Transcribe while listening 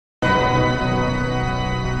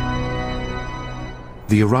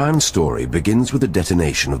The Orion story begins with the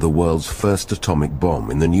detonation of the world's first atomic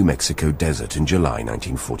bomb in the New Mexico desert in July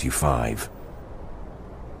 1945.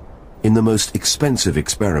 In the most expensive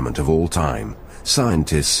experiment of all time,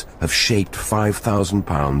 scientists have shaped 5,000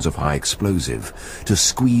 pounds of high explosive to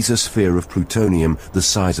squeeze a sphere of plutonium the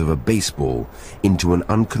size of a baseball into an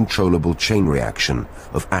uncontrollable chain reaction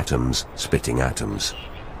of atoms splitting atoms.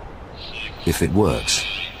 If it works,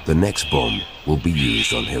 the next bomb will be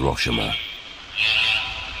used on Hiroshima.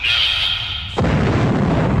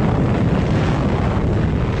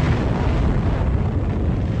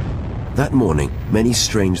 That morning, many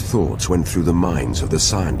strange thoughts went through the minds of the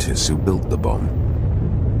scientists who built the bomb.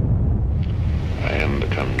 I am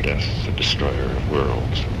become death, the destroyer of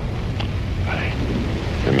worlds. I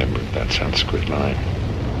remembered that Sanskrit line.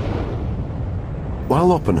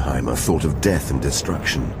 While Oppenheimer thought of death and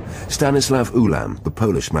destruction, Stanislaw Ulam, the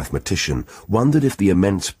Polish mathematician, wondered if the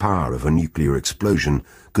immense power of a nuclear explosion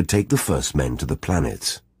could take the first men to the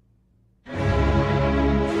planets.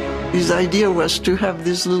 His idea was to have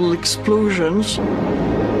these little explosions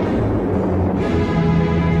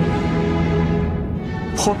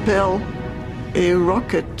propel a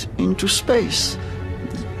rocket into space,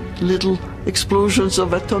 little explosions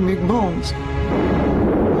of atomic bombs.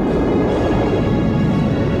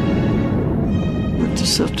 But he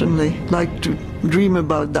certainly liked to dream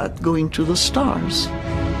about that going to the stars.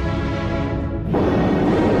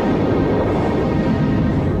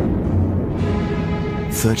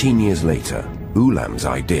 "13 years later, Ulam's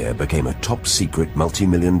idea became a top-secret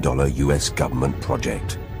multi-million-dollar US government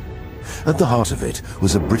project. At the heart of it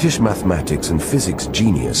was a British mathematics and physics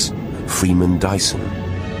genius, Freeman Dyson.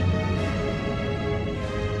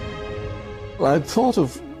 I'd thought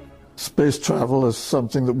of space travel as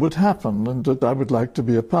something that would happen and that I would like to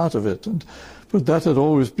be a part of it. But that had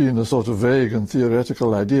always been a sort of vague and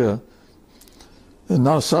theoretical idea. And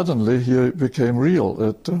now suddenly here it became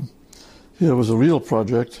real. Here was a real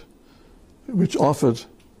project which offered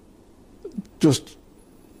just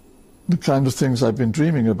the kind of things I've been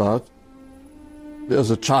dreaming about. As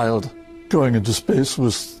a child, going into space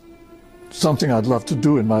was something I'd love to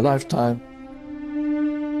do in my lifetime.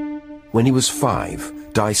 When he was 5,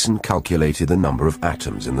 Dyson calculated the number of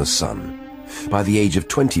atoms in the sun. By the age of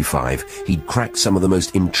 25, he'd cracked some of the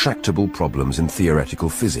most intractable problems in theoretical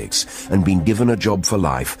physics and been given a job for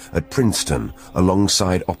life at Princeton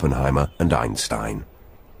alongside Oppenheimer and Einstein.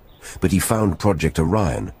 But he found Project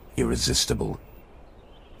Orion irresistible.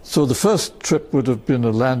 So the first trip would have been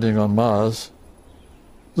a landing on Mars.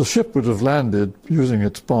 The ship would have landed using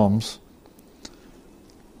its bombs.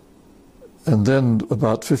 And then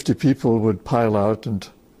about 50 people would pile out and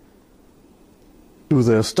do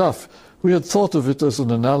their stuff. We had thought of it as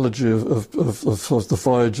an analogy of the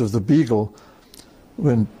voyage of the Beagle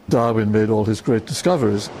when Darwin made all his great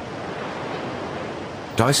discoveries.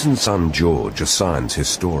 Dyson's son George, a science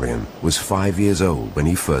historian, was 5 years old when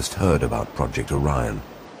he first heard about Project Orion.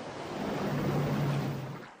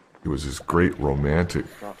 It was this great romantic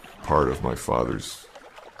part of my father's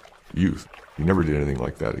youth. He never did anything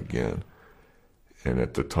like that again. And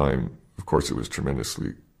at the time, of course, it was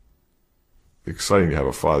tremendously exciting to have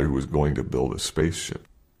a father who was going to build a spaceship.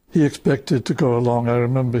 He expected to go along. I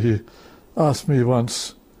remember he asked me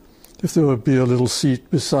once if there would be a little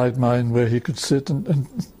seat beside mine where he could sit and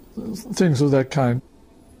things of that kind.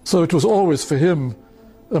 So it was always for him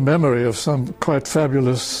a memory of some quite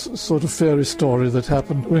fabulous sort of fairy story that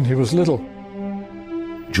happened when he was little.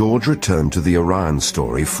 George returned to the Orion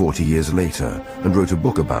story 40 years later and wrote a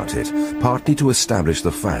book about it, partly to establish the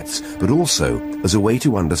facts, but also as a way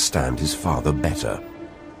to understand his father better.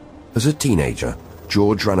 As a teenager,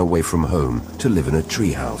 George ran away from home to live in a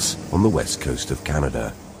treehouse on the west coast of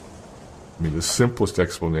Canada. I mean, the simplest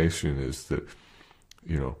explanation is that,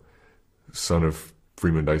 son of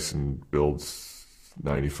Freeman Dyson builds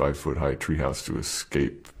 95-foot-high treehouse to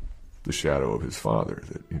escape the shadow of his father.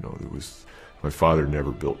 That, it was... My father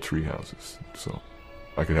never built tree houses, so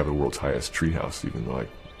I could have the world's highest tree house even though I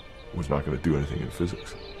was not going to do anything in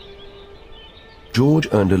physics. George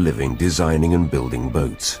earned a living designing and building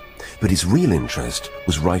boats, but his real interest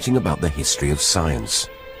was writing about the history of science.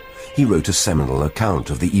 He wrote a seminal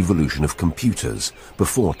account of the evolution of computers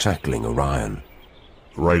before tackling Orion.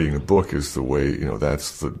 Writing a book is the way,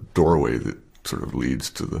 that's the doorway that sort of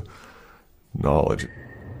leads to the knowledge.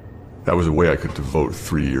 That was a way I could devote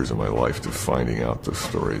 3 years of my life to finding out the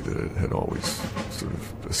story that had always sort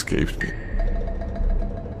of escaped me.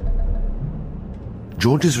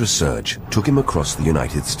 George's research took him across the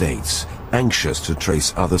United States, anxious to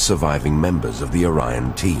trace other surviving members of the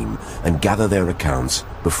Orion team and gather their accounts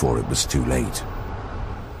before it was too late.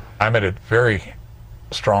 I'm at a very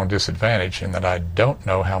strong disadvantage in that I don't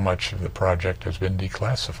know how much of the project has been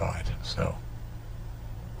declassified. So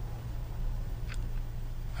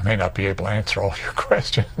I may not be able to answer all your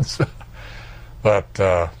questions, but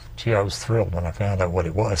gee, I was thrilled when I found out what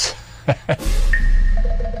it was.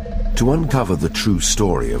 To uncover the true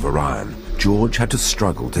story of Orion, George had to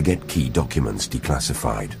struggle to get key documents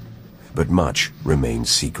declassified. But much remains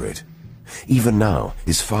secret. Even now,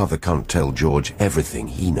 his father can't tell George everything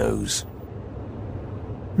he knows.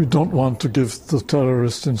 We don't want to give the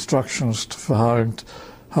terrorists instructions for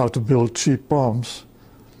how to build cheap bombs.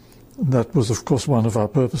 That was, of course, one of our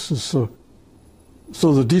purposes. So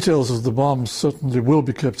the details of the bombs certainly will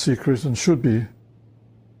be kept secret and should be.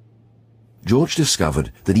 George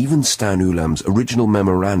discovered that even Stan Ulam's original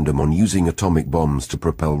memorandum on using atomic bombs to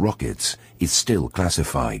propel rockets is still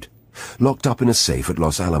classified, locked up in a safe at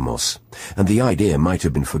Los Alamos, and the idea might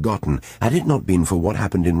have been forgotten had it not been for what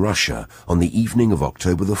happened in Russia on the evening of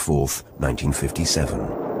October the 4th,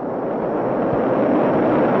 1957.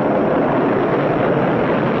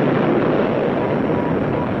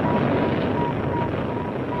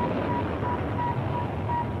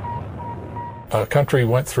 The country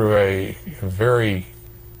went through a very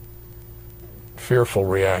fearful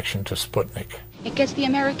reaction to Sputnik. It gets the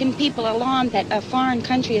American people alarmed that a foreign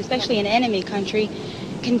country, especially an enemy country,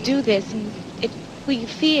 can do this, and we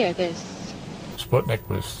fear this. Sputnik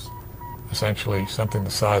was essentially something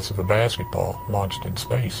the size of a basketball launched in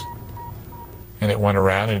space. And it went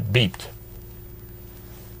around and it beeped.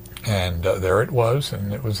 And there it was,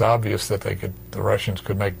 and it was obvious that the Russians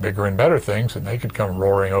could make bigger and better things, and they could come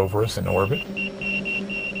roaring over us in orbit.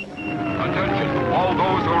 Attention, all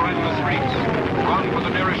those who are in the streets. Run for the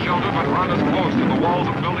nearest shelter, but run as close to the walls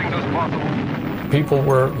of buildings as possible. People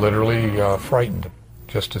were literally frightened,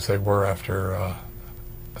 just as they were after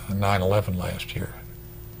 9/11 last year.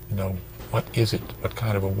 You know, what is it? What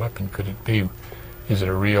kind of a weapon could it be? Is it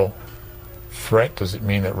a real threat? Does it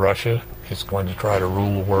mean that Russia is going to try to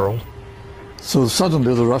rule the world? So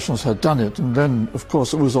suddenly the Russians had done it, and then, of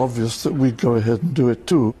course, it was obvious that we'd go ahead and do it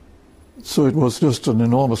too. So it was just an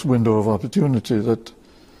enormous window of opportunity that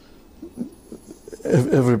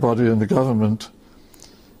everybody in the government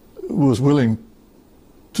was willing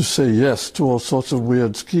to say yes to all sorts of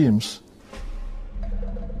weird schemes.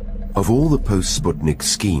 Of all the post-Sputnik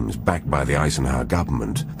schemes backed by the Eisenhower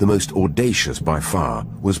government, the most audacious by far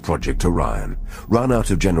was Project Orion, run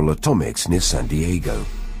out of General Atomics near San Diego.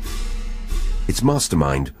 Its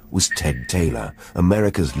mastermind was Ted Taylor,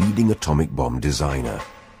 America's leading atomic bomb designer.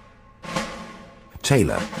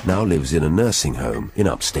 Taylor now lives in a nursing home in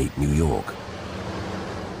upstate New York.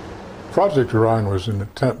 Project Orion was an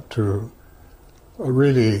attempt to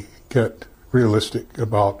really get realistic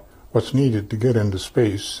about what's needed to get into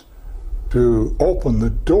space, to open the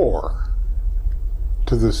door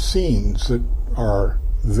to the scenes that are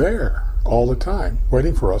there all the time,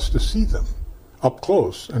 waiting for us to see them, up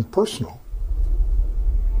close and personal.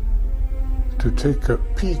 To take a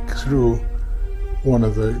peek through one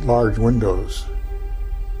of the large windows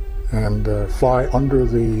and fly under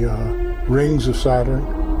the rings of Saturn,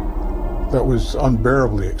 that was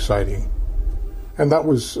unbearably exciting. And that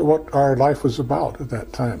was what our life was about at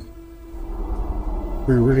that time.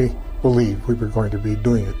 We really believed we were going to be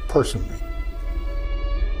doing it personally.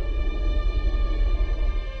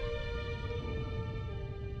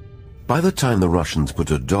 By the time the Russians put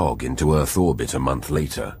a dog into Earth orbit a month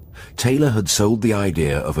later, Taylor had sold the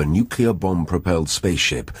idea of a nuclear bomb-propelled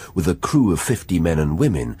spaceship with a crew of 50 men and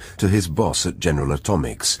women to his boss at General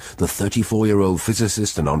Atomics, the 34-year-old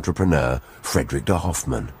physicist and entrepreneur, Frederick de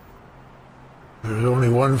Hoffman. There's only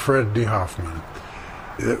one Fred de Hoffman.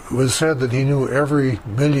 It was said that he knew every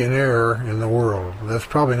millionaire in the world. That's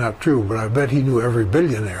probably not true, but I bet he knew every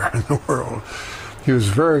billionaire in the world. He was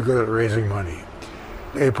very good at raising money.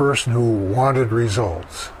 A person who wanted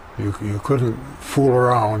results. You couldn't fool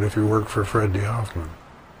around if you worked for Fred de Hoffman.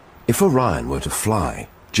 If Orion were to fly,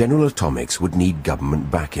 General Atomics would need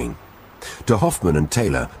government backing. De Hoffman and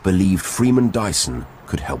Taylor believed Freeman Dyson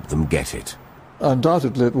could help them get it.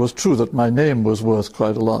 Undoubtedly, it was true that my name was worth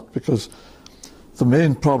quite a lot, because the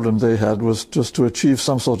main problem they had was just to achieve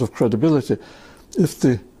some sort of credibility.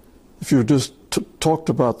 If you just talked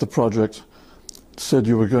about the project, said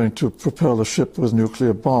you were going to propel a ship with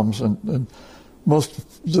nuclear bombs, and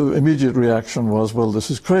the immediate reaction was, well, this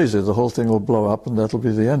is crazy, the whole thing will blow up and that'll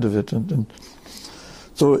be the end of it. And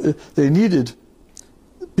so they needed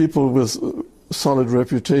people with solid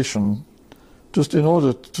reputation just in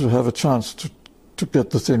order to have a chance to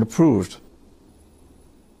get the thing approved.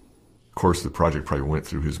 Of course, the project probably went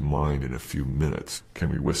through his mind in a few minutes. Can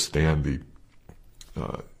we withstand the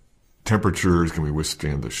temperatures? Can we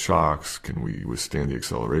withstand the shocks? Can we withstand the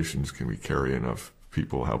accelerations? Can we carry enough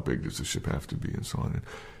people? How big does the ship have to be? And so on.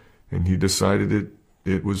 And he decided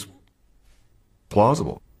it was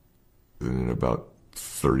plausible. And in about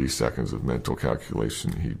 30 seconds of mental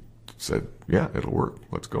calculation, he said, yeah, it'll work.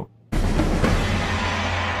 Let's go.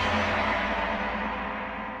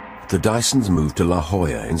 The Dysons moved to La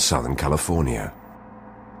Jolla in Southern California.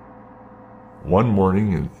 One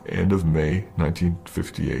morning in end of May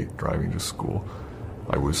 1958, driving to school,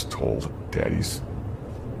 I was told, Daddy's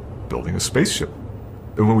building a spaceship.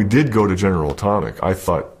 And when we did go to General Atomic, I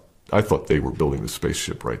thought they were building the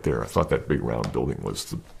spaceship right there. I thought that big round building was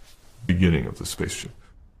the beginning of the spaceship.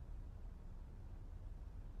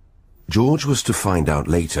 George was to find out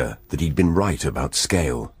later that he'd been right about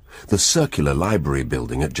scale. The circular library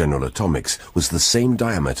building at General Atomics was the same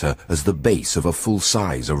diameter as the base of a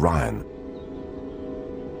full-size Orion,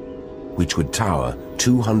 which would tower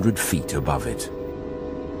 200 feet above it.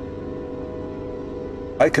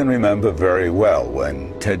 I can remember very well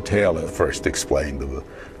when Ted Taylor first explained the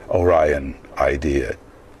Orion idea.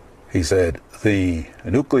 He said, the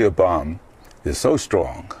nuclear bomb is so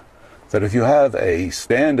strong that if you have a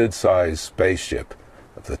standard-sized spaceship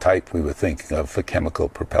of the type we were thinking of for chemical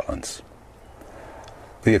propellants,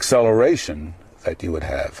 the acceleration that you would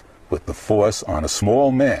have with the force on a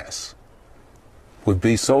small mass would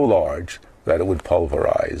be so large that it would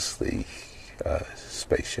pulverize the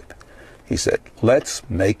spaceship. He said, let's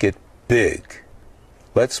make it big.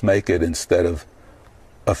 Let's make it, instead of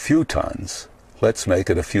a few tons, let's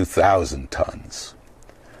make it a few thousand tons.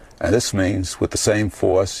 And this means with the same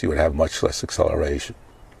force, you would have much less acceleration.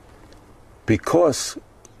 Because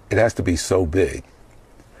it has to be so big,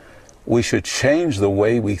 we should change the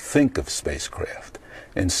way we think of spacecraft.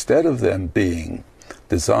 Instead of them being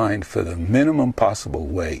designed for the minimum possible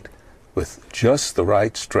weight with just the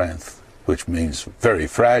right strength, which means very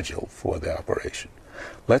fragile for the operation,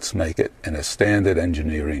 let's make it in a standard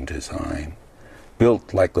engineering design,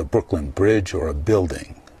 built like the Brooklyn Bridge or a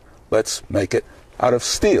building. Let's make it out of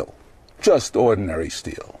steel, just ordinary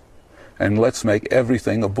steel. And let's make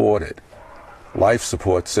everything aboard it. Life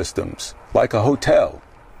support systems, like a hotel.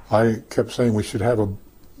 I kept saying we should have a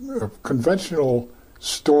conventional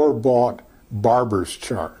store-bought barber's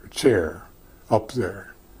chair up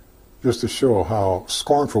there, just to show how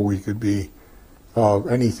scornful we could be of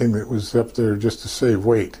anything that was up there just to save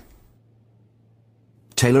weight.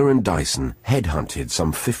 Taylor and Dyson headhunted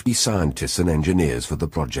some 50 scientists and engineers for the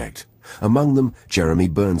project. Among them, Jeremy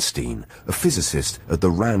Bernstein, a physicist at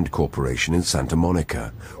the Rand Corporation in Santa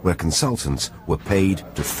Monica, where consultants were paid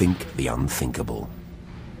to think the unthinkable.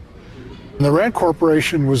 The Rand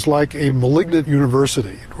Corporation was like a malignant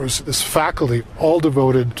university. It was this faculty all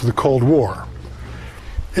devoted to the Cold War.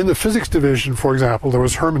 In the physics division, for example, there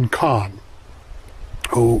was Hermann Ganswindt,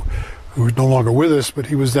 who's no longer with us, but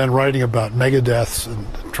he was then writing about megadeaths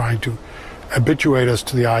and trying to habituate us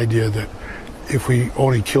to the idea that if we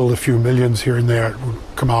only killed a few millions here and there, it would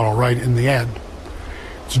come out all right in the end.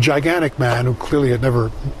 It's a gigantic man who clearly had never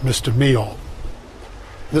missed a meal.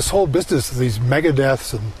 This whole business of these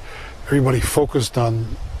megadeaths and everybody focused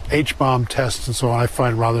on H-bomb tests and so on, I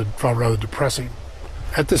found rather depressing.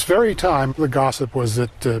 At this very time, the gossip was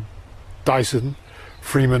that Dyson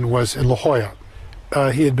Freeman was in La Jolla.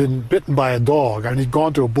 He had been bitten by a dog, and he'd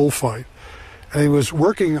gone to a bullfight, and he was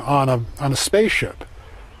working on a spaceship.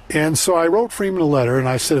 And so I wrote Freeman a letter, and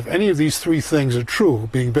I said, if any of these three things are true,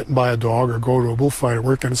 being bitten by a dog or go to a bullfight or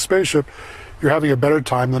work on a spaceship, you're having a better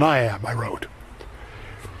time than I am, I wrote.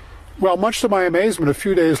 Well, much to my amazement, a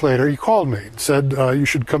few days later, he called me and said, you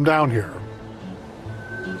should come down here.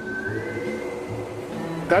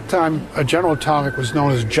 At that time, General Atomic was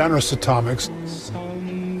known as Generous Atomics.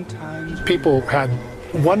 People had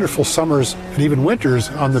wonderful summers and even winters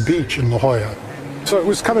on the beach in La Jolla. So it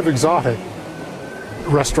was kind of exotic.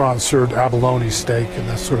 Restaurants served abalone steak and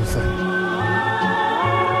that sort of thing.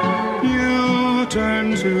 You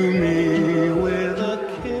turn to me with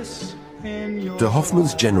a kiss in your... De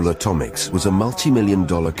Hoffmann's General Atomics was a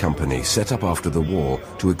multi-million-dollar company set up after the war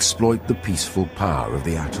to exploit the peaceful power of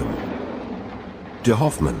the atom. De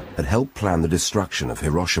Hoffmann had helped plan the destruction of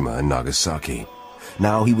Hiroshima and Nagasaki.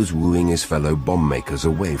 Now he was wooing his fellow bomb makers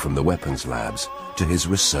away from the weapons labs to his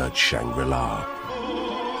research Shangri-La.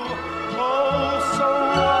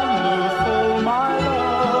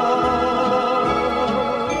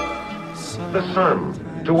 The sun,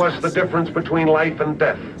 to us the difference between life and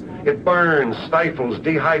death. It burns, stifles,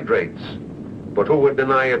 dehydrates. But who would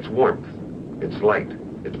deny its warmth, its light,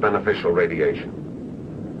 its beneficial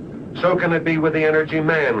radiation? So can it be with the energy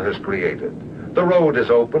man has created. The road is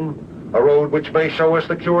open. A road which may show us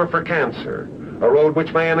the cure for cancer. A road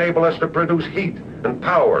which may enable us to produce heat and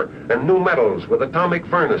power and new metals with atomic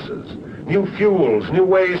furnaces. New fuels, new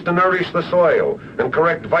ways to nourish the soil and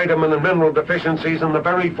correct vitamin and mineral deficiencies in the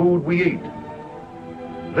very food we eat.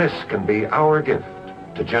 This can be our gift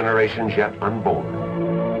to generations yet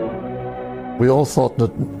unborn. We all thought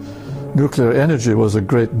that nuclear energy was a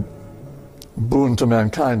great boon to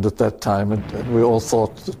mankind at that time, and we all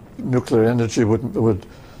thought that nuclear energy would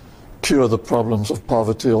cure the problems of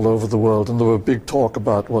poverty all over the world, and there were big talk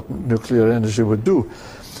about what nuclear energy would do.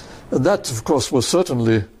 And that, of course, was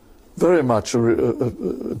certainly very much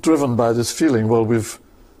driven by this feeling, well, we've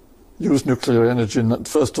used nuclear energy,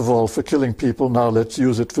 first of all, for killing people, now let's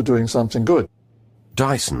use it for doing something good.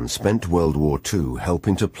 Dyson spent World War II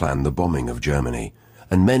helping to plan the bombing of Germany,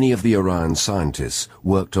 and many of the Orion scientists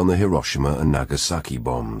worked on the Hiroshima and Nagasaki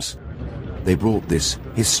bombs. They brought this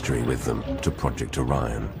history with them to Project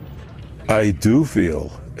Orion. I do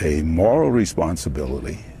feel a moral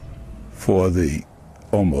responsibility for the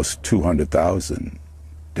almost 200,000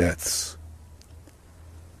 deaths.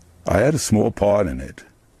 I had a small part in it,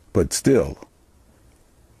 but still,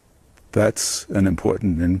 that's an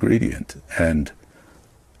important ingredient. And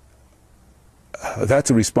that's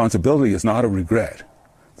a responsibility, it's not a regret.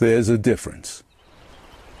 There's a difference.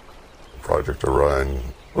 Project Orion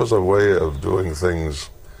was a way of doing things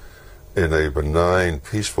in a benign,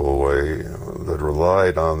 peaceful way that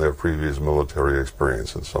relied on their previous military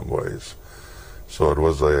experience in some ways. So it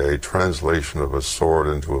was a translation of a sword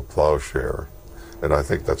into a plowshare. And I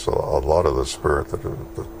think that's a lot of the spirit that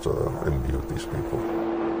imbued these people.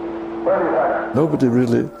 Nobody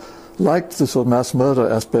really liked the sort of mass murder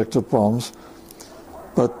aspect of bombs,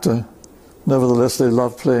 but nevertheless they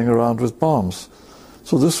loved playing around with bombs.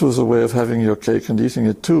 So this was a way of having your cake and eating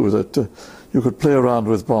it too, that you could play around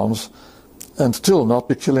with bombs and still not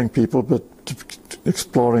be killing people, but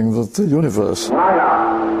exploring the universe. 9, 8,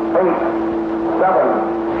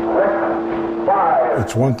 7, 6, 5.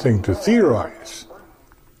 It's one thing to theorize.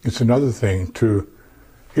 It's another thing to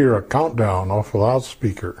hear a countdown off a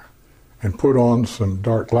loudspeaker and put on some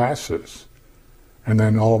dark glasses, and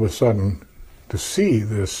then all of a sudden to see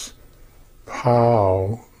this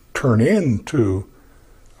pow turn into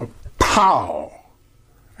a pow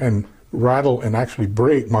and rattle and actually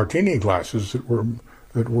break martini glasses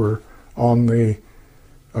that were on the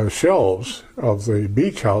shelves of the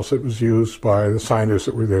beach house that was used by the scientists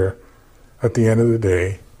that were there at the end of the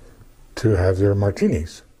day to have their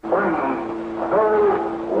martinis. 3, 2,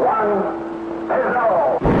 1,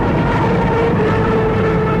 0.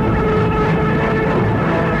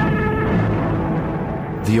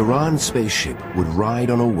 The Orion spaceship would ride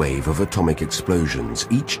on a wave of atomic explosions,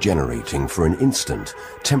 each generating for an instant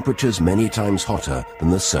temperatures many times hotter than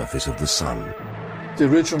the surface of the sun. The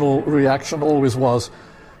original reaction always was,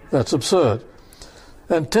 that's absurd.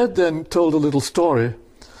 And Ted then told a little story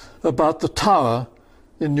about the tower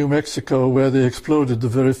in New Mexico where they exploded the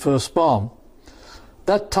very first bomb.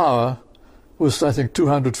 That tower was, I think,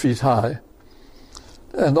 200 feet high,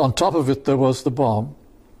 and on top of it there was the bomb.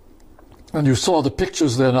 And you saw the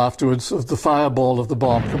pictures then afterwards of the fireball of the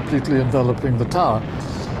bomb completely enveloping the tower.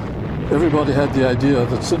 Everybody had the idea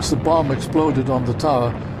that since the bomb exploded on the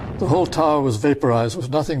tower, the whole tower was vaporized, there was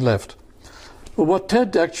nothing left. But what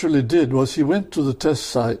Ted actually did was he went to the test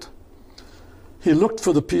site, he looked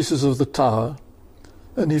for the pieces of the tower,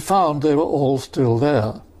 and he found they were all still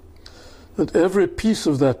there. That every piece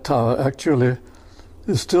of that tower actually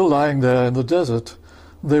is still lying there in the desert.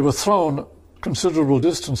 They were thrown considerable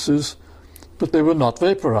distances, but they were not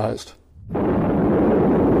vaporized.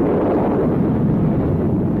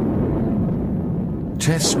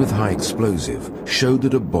 Tests with high explosive showed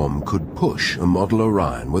that a bomb could push a model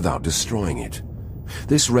Orion without destroying it.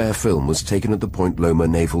 This rare film was taken at the Point Loma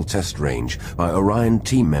Naval Test Range by Orion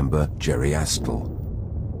team member Jerry Astle.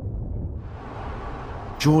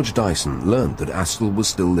 George Dyson learned that Astle was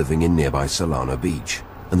still living in nearby Solana Beach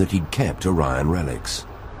and that he'd kept Orion relics.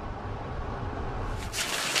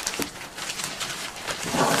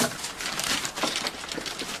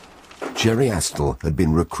 Jerry Astle had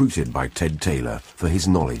been recruited by Ted Taylor for his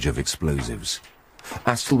knowledge of explosives.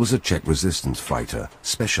 Astle was a Czech resistance fighter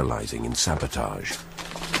specializing in sabotage.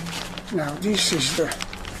 Now this is the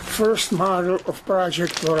first model of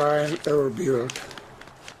Project Orion ever built.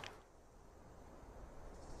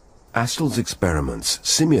 Astle's experiments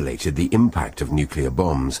simulated the impact of nuclear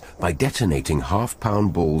bombs by detonating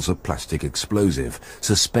half-pound balls of plastic explosive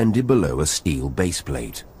suspended below a steel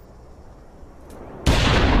baseplate.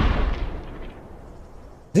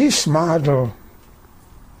 This model,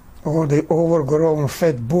 or the overgrown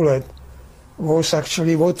fat bullet, was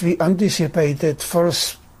actually what we anticipated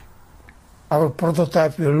first our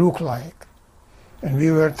prototype will look like. And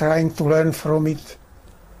we were trying to learn from it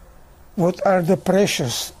what are the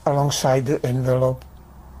pressures alongside the envelope,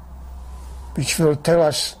 which will tell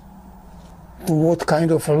us to what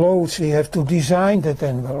kind of loads we have to design that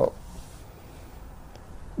envelope.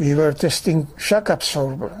 We were testing shock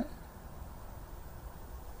absorber.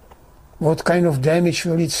 What kind of damage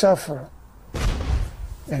will it suffer?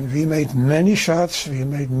 And we made many shots, we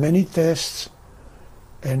made many tests,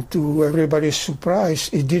 and to everybody's surprise,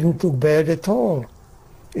 it didn't look bad at all.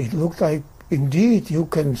 It looked like, indeed, you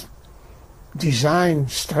can design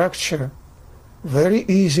structure very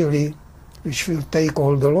easily, which will take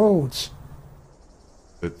all the loads.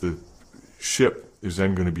 That the ship is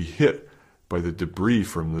then going to be hit by the debris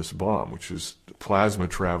from this bomb, which is plasma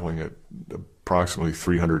traveling at approximately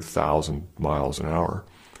 300,000 miles an hour.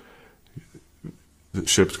 The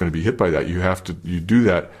ship's going to be hit by that. You do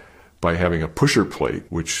that by having a pusher plate,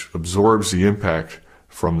 which absorbs the impact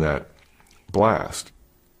from that blast.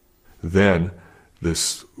 Then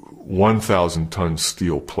this 1,000-ton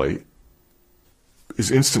steel plate is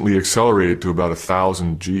instantly accelerated to about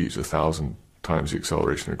 1,000 Gs, 1,000 times the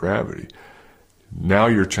acceleration of gravity. Now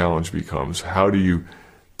your challenge becomes, how do you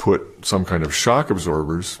put some kind of shock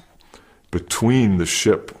absorbers between the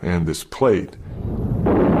ship and this plate?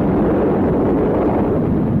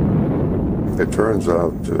 It turns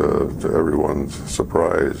out, to everyone's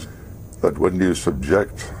surprise, that when you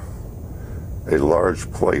subject a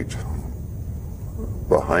large plate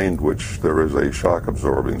behind which there is a shock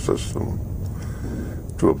absorbing system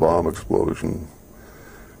to a bomb explosion,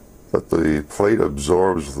 that the plate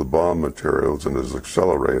absorbs the bomb materials and is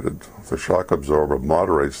accelerated. The shock absorber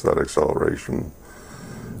moderates that acceleration,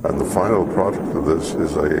 and the final product of this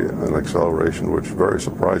is an acceleration which, very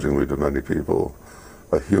surprisingly to many people,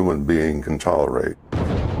 a human being can tolerate.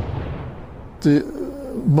 The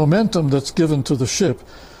momentum that's given to the ship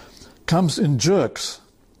comes in jerks.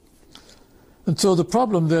 And so the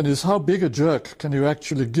problem then is, how big a jerk can you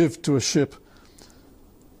actually give to a ship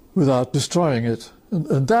without destroying it?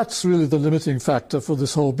 And that's really the limiting factor for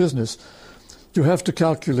this whole business. You have to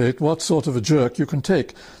calculate what sort of a jerk you can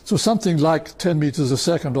take. So something like 10 meters a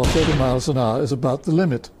second or 30 miles an hour is about the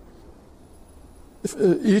limit. If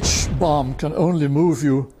each bomb can only move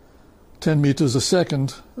you 10 meters a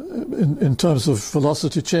second in terms of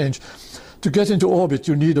velocity change, to get into orbit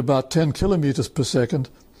you need about 10 kilometers per second.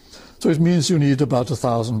 So it means you need about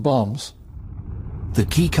 1,000 bombs. The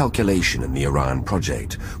key calculation in the Orion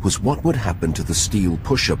project was what would happen to the steel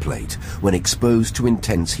pusher plate when exposed to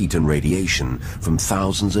intense heat and radiation from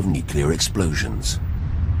thousands of nuclear explosions.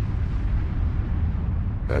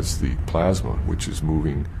 As the plasma, which is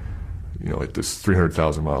moving, at this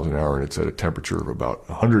 300,000 miles an hour, and it's at a temperature of about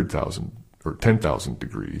 100,000 or 10,000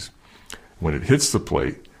 degrees, when it hits the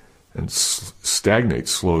plate and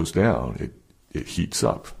stagnates, slows down, it heats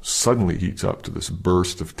up, suddenly heats up to this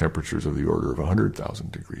burst of temperatures of the order of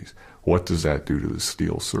 100,000 degrees. What does that do to the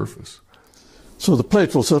steel surface? So the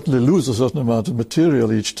plate will certainly lose a certain amount of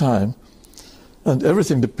material each time, and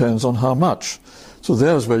everything depends on how much. So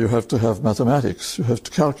there's where you have to have mathematics, you have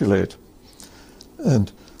to calculate.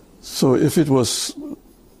 And so if it was,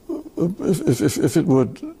 if it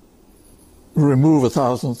would remove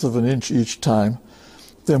 1,000th of an inch each time,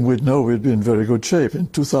 then we'd know we'd be in very good shape. In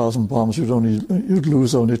 2,000 bombs, you'd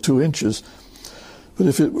lose only 2 inches. But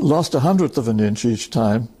if it lost 100th of an inch each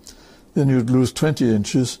time, then you'd lose 20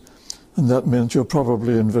 inches, and that meant you're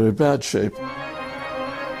probably in very bad shape.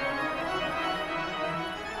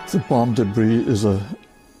 The bomb debris is a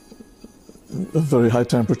very high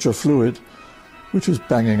temperature fluid, which is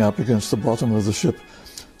banging up against the bottom of the ship.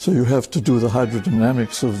 So you have to do the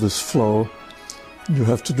hydrodynamics of this flow. You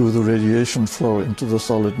have to do the radiation flow into the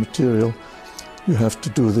solid material. You have to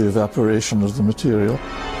do the evaporation of the material.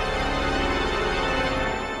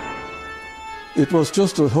 It was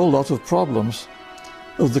just a whole lot of problems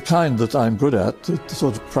of the kind that I'm good at, the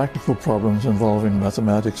sort of practical problems involving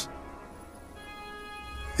mathematics.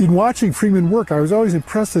 In watching Freeman work, I was always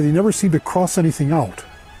impressed that he never seemed to cross anything out.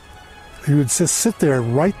 He would just sit there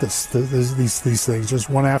and write these things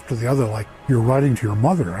just one after the other, like you're writing to your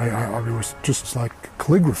mother. It was just like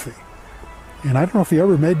calligraphy. And I don't know if he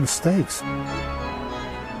ever made mistakes.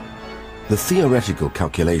 The theoretical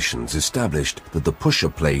calculations established that the pusher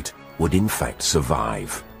plate would in fact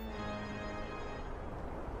survive.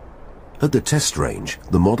 At the test range,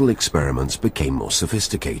 the model experiments became more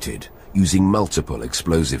sophisticated, using multiple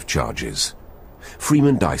explosive charges.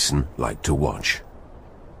 Freeman Dyson liked to watch.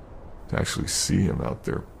 To actually see him out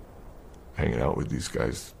there hanging out with these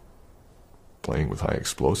guys playing with high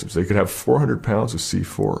explosives. They could have 400 pounds of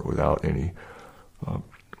C4 without any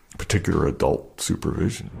particular adult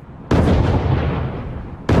supervision.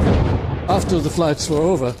 After the flights were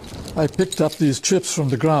over, I picked up these chips from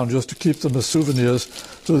the ground just to keep them as souvenirs.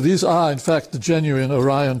 So these are, in fact, the genuine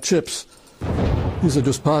Orion chips. These are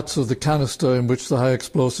just parts of the canister in which the high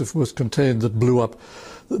explosive was contained that blew up.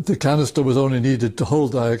 The canister was only needed to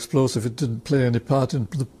hold the high explosive. It didn't play any part in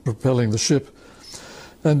propelling the ship.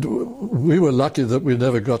 And we were lucky that we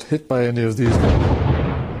never got hit by any of these.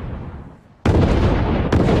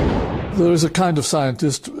 There is a kind of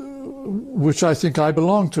scientist which I think I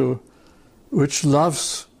belong to, which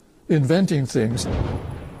loves inventing things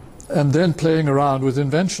and then playing around with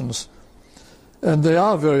inventions. And they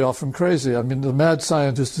are very often crazy. I mean, the mad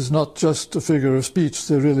scientist is not just a figure of speech.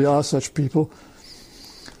 There really are such people.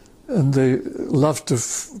 And they love to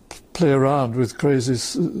play around with crazy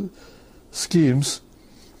schemes.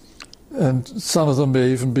 And some of them may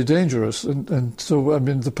even be dangerous. And so, I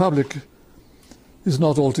mean, the public is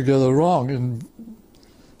not altogether wrong in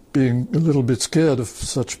being a little bit scared of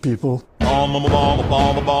such people.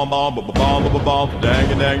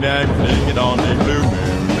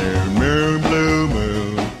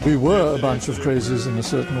 We were a bunch of crazies in a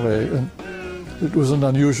certain way, and it was an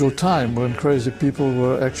unusual time when crazy people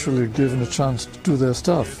were actually given a chance to do their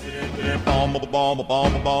stuff.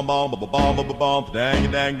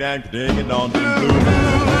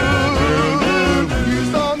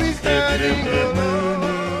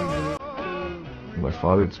 My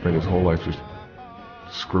father had spent his whole life just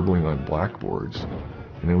scribbling on blackboards,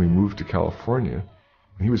 and then we moved to California.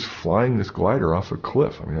 He was flying this glider off a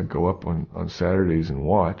cliff. I mean, I'd go up on Saturdays and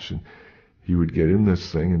watch, and he would get in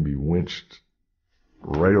this thing and be winched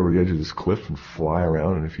right over the edge of this cliff and fly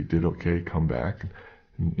around, and if he did okay, come back.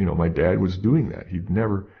 And, you know, my dad was doing that. I'd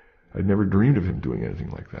never dreamed of him doing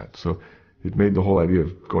anything like that. So it made the whole idea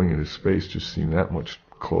of going into space just seem that much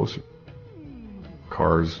closer.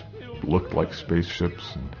 Cars looked like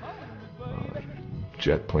spaceships, and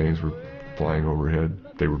jet planes were flying overhead.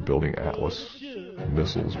 They were building Atlas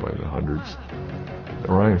missiles by the hundreds.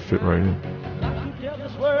 Orion fit right in.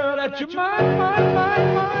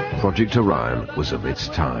 Project Orion was of its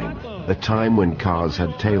time, a time when cars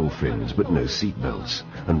had tail fins but no seatbelts,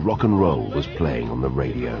 and rock and roll was playing on the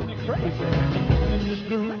radio.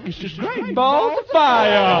 It's just great balls of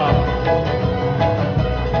fire!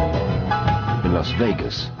 In Las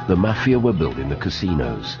Vegas, the mafia were building the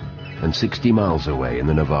casinos, and 60 miles away in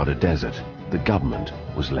the Nevada desert, the government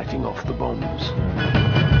was letting off the bombs.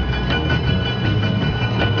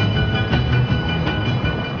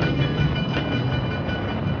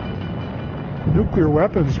 Nuclear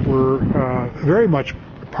weapons were very much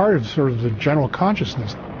part of sort of the general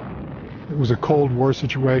consciousness. It was a Cold War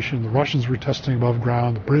situation. The Russians were testing above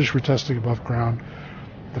ground, the British were testing above ground,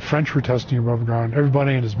 the French were testing above ground,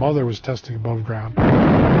 everybody and his mother was testing above ground.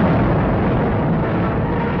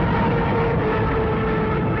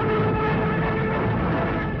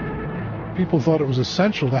 People thought it was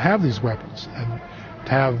essential to have these weapons and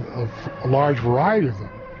to have a large variety of them,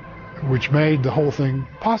 which made the whole thing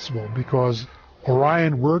possible because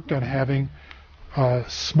Orion worked on having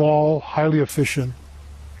small, highly efficient,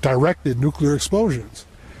 directed nuclear explosions.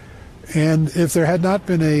 And if there had not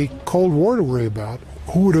been a Cold War to worry about,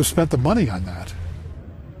 who would have spent the money on that?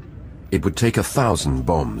 It would take 1,000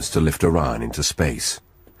 bombs to lift Orion into space.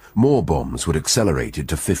 More bombs would accelerate it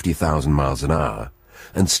to 50,000 miles an hour,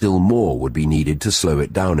 and still more would be needed to slow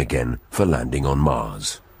it down again for landing on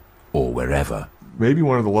Mars, or wherever. Maybe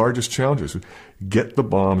one of the largest challenges was get the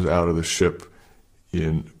bombs out of the ship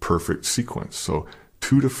in perfect sequence. So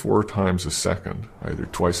 2 to 4 times a second, either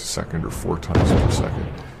twice a second or 4 times per second,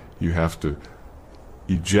 you have to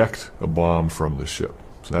eject a bomb from the ship.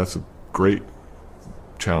 So that's a great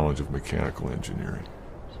challenge of mechanical engineering.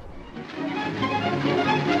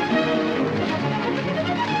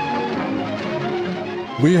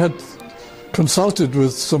 We had consulted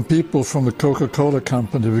with some people from the Coca-Cola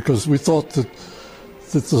company because we thought that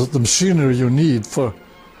the machinery you need for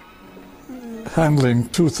handling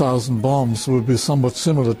 2,000 bombs would be somewhat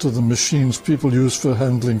similar to the machines people use for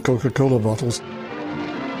handling Coca-Cola bottles.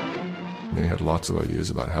 They had lots of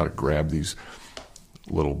ideas about how to grab these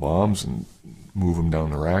little bombs and move them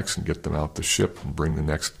down the racks and get them out the ship and bring the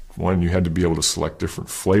next one. You had to be able to select different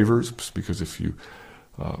flavors because if you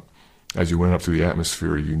as you went up to the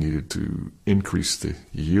atmosphere, you needed to increase the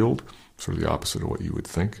yield, sort of the opposite of what you would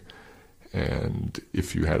think. And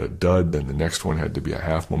if you had a dud, then the next one had to be a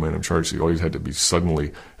half momentum charge. So you always had to be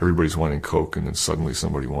suddenly, everybody's wanting Coke, and then suddenly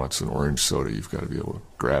somebody wants an orange soda. You've got to be able to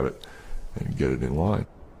grab it and get it in line.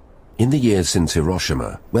 In the years since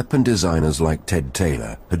Hiroshima, weapon designers like Ted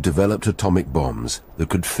Taylor had developed atomic bombs that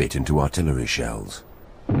could fit into artillery shells.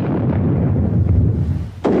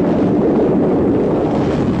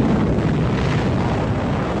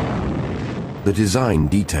 The design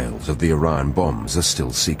details of the Orion bombs are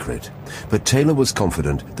still secret, but Taylor was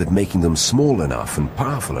confident that making them small enough and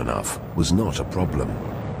powerful enough was not a problem.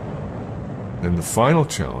 And the final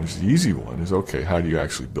challenge, the easy one, is, okay, how do you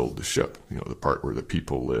actually build the ship? You know, the part where the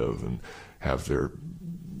people live and have their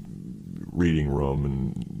reading room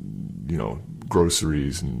and, you know,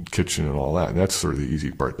 groceries and kitchen and all that. And that's sort of the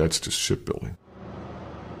easy part. That's just shipbuilding.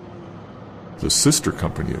 The sister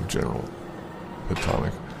company of General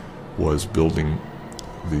Atomic was building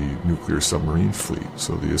the nuclear submarine fleet.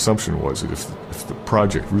 So the assumption was that if the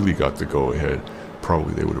project really got the go-ahead,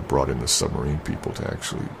 probably they would have brought in the submarine people to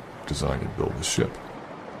actually design and build the ship.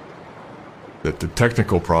 That the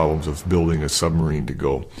technical problems of building a submarine to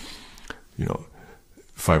go, you know,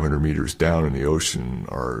 500 meters down in the ocean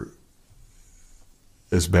are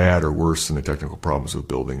as bad or worse than the technical problems of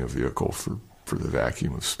building a vehicle for the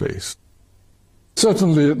vacuum of space.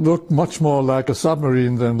 Certainly it looked much more like a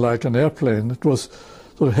submarine than like an airplane. It was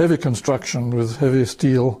sort of heavy construction with heavy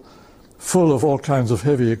steel, full of all kinds of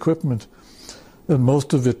heavy equipment, and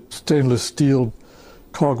most of it stainless steel,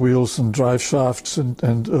 cogwheels and drive shafts, and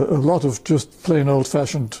a lot of just plain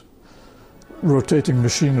old-fashioned rotating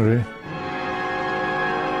machinery.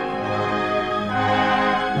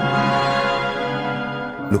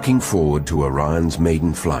 Looking forward to Orion's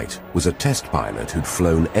maiden flight was a test pilot who'd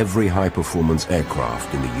flown every high-performance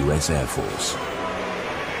aircraft in the U.S. Air Force.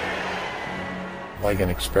 Like an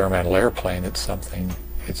experimental airplane, it's something,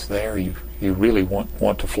 it's there, you really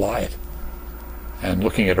want to fly it. And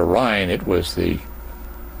looking at Orion, it was the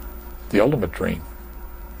ultimate dream.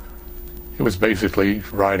 It was basically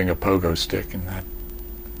riding a pogo stick, and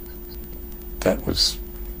that was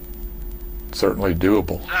certainly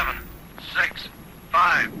doable. 7, 6,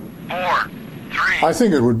 5, 4, 3. I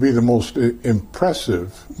think it would be the most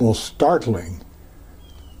impressive, most startling,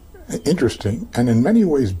 interesting, and in many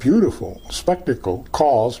ways beautiful spectacle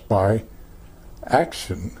caused by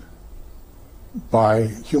action by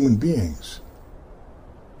human beings.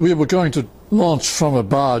 We were going to launch from a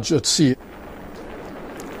barge at sea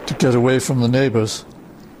to get away from the neighbors.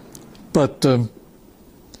 But no,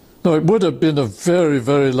 it would have been a very,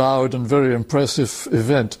 very loud and very impressive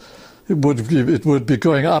event. It would be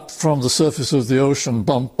going up from the surface of the ocean,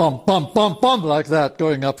 bump, bump, bump, bump, bump, like that,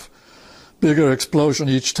 going up, bigger explosion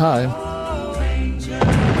each time.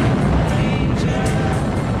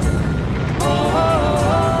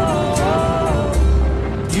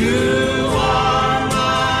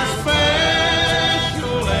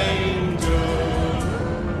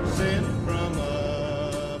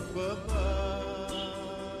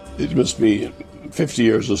 It must be 50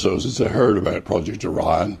 years or so since I heard about Project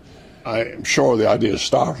Orion. I'm sure the idea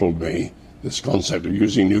startled me, this concept of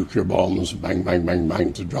using nuclear bombs, bang, bang, bang,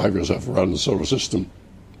 bang, to drive yourself around the solar system.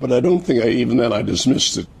 But I don't think even then I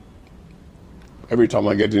dismissed it. Every time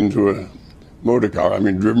I get into a motor car, I'm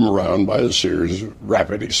driven around by a series of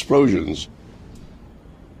rapid explosions.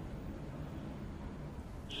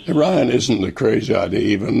 Orion isn't a crazy idea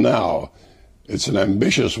even now. It's an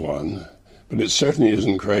ambitious one, but it certainly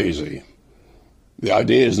isn't crazy. The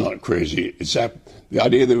idea is not crazy. It's the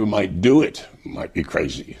idea that we might do it might be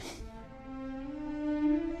crazy.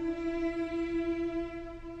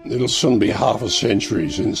 It'll soon be half a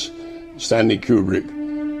century since Stanley Kubrick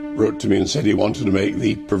wrote to me and said he wanted to make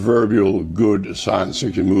the proverbial good science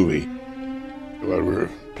fiction movie. Well, we were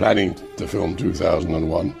planning to film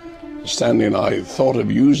 2001. Stanley and I thought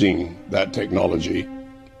of using that technology.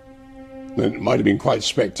 It might have been quite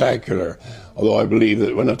spectacular, although I believe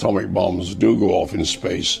that when atomic bombs do go off in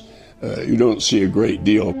space, you don't see a great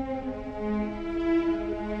deal.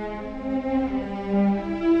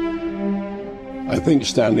 I think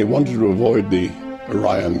Stanley wanted to avoid the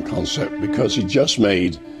Orion concept because he just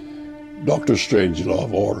made Dr.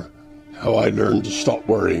 Strangelove, or How I Learned to Stop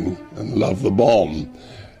Worrying and Love the Bomb,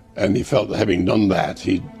 and he felt that having done that,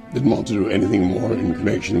 he didn't want to do anything more in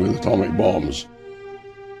connection with atomic bombs.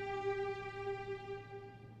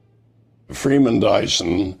 Freeman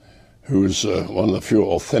Dyson, who's one of the few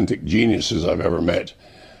authentic geniuses I've ever met,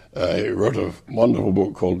 he wrote a wonderful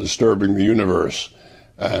book called Disturbing the Universe,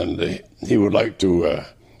 and he would like to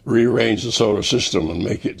rearrange the solar system and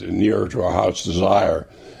make it nearer to our heart's desire,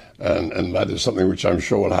 and that is something which I'm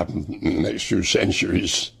sure will happen in the next few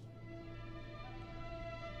centuries.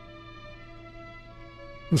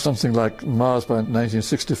 Something like Mars by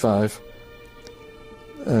 1965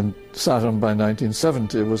 and Saturn by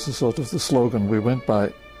 1970 was the sort of the slogan we went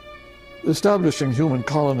by. establishing human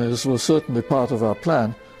colonies was certainly part of our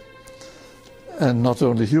plan. And not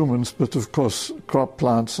only humans, but of course crop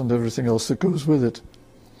plants and everything else that goes with it.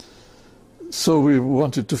 So we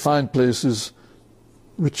wanted to find places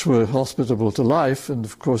which were hospitable to life, and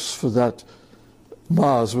of course for that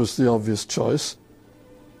Mars was the obvious choice.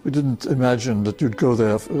 We didn't imagine that you'd go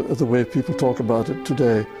there the way people talk about it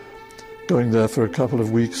today, going there for a couple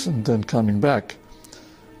of weeks and then coming back.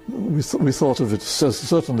 We thought of it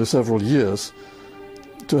certainly several years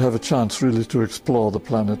to have a chance really to explore the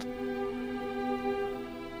planet.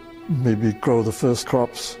 Maybe grow the first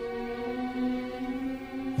crops,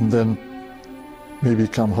 and then maybe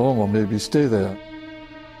come home or maybe stay there.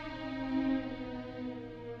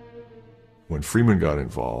 When Freeman got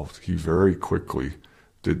involved, he very quickly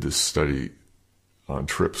did this study on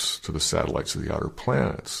trips to the satellites of the outer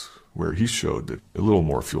planets, where he showed that a little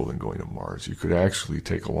more fuel than going to Mars. You could actually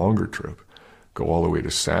take a longer trip, go all the way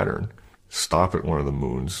to Saturn, stop at one of the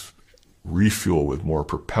moons, refuel with more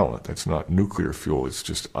propellant. That's not nuclear fuel, it's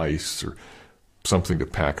just ice or something to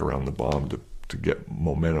pack around the bomb to get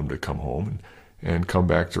momentum to come home, and come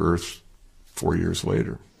back to Earth 4 years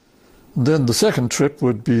later. Then the second trip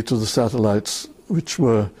would be to the satellites, which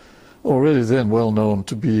were already then well known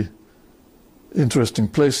to be interesting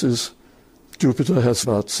places. Jupiter has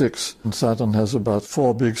about 6, and Saturn has about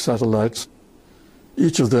 4 big satellites.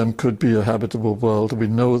 Each of them could be a habitable world. We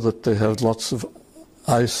know that they have lots of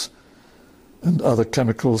ice and other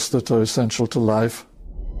chemicals that are essential to life.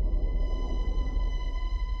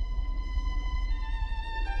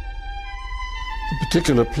 The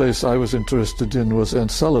particular place I was interested in was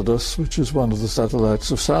Enceladus, which is one of the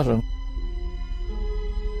satellites of Saturn.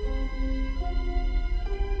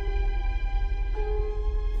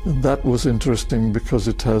 And that was interesting because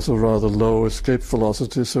it has a rather low escape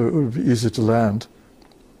velocity, so it would be easy to land.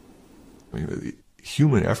 I mean, the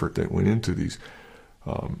human effort that went into these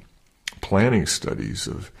planning studies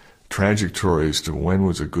of trajectories to when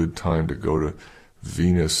was a good time to go to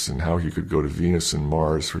Venus and how you could go to Venus and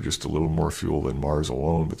Mars for just a little more fuel than Mars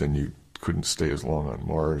alone, but then you couldn't stay as long on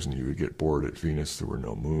Mars and you would get bored at Venus. There were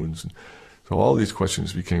no moons. And so all these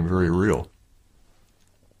questions became very real.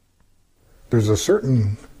 There's a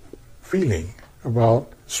certain feeling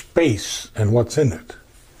about space and what's in it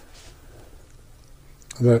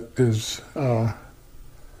that is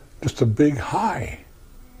just a big high.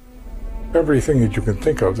 Everything that you can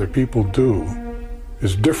think of that people do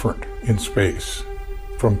is different in space,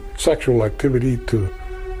 from sexual activity to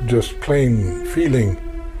just plain feeling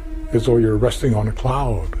as though you're resting on a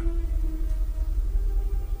cloud.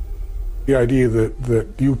 The idea that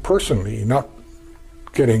you personally, not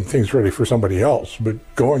getting things ready for somebody else, but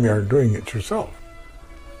going there and doing it yourself,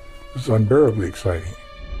 is unbearably exciting.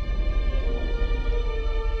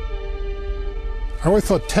 I always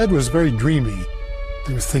thought Ted was very dreamy.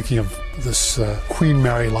 He was thinking of this Queen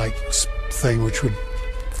Mary-like thing which would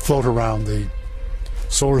float around the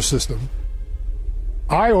solar system.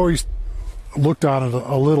 I always looked on it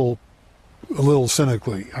a little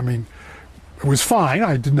cynically. I mean, it was fine.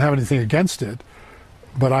 I didn't have anything against it,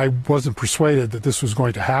 but I wasn't persuaded that this was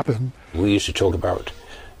going to happen. We used to talk about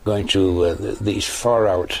going to these far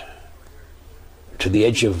out, to the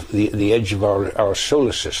edge of the edge of our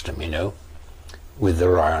solar system, you know, with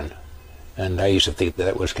Orion. And I used to think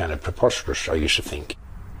that was kind of preposterous, I used to think.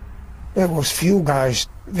 There was few guys,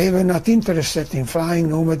 they were not interested in flying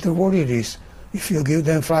no matter what it is. If you give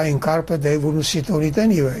them flying carpet, they wouldn't sit on it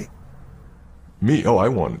anyway. Me, I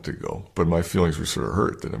wanted to go, but my feelings were sort of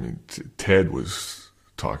hurt that, I mean, Ted was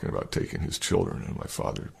talking about taking his children, and my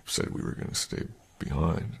father said we were going to stay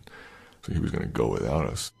behind, so he was going to go without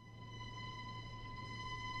us.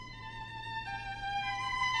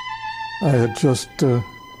 I had just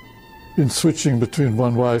been switching between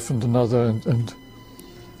one wife and another, and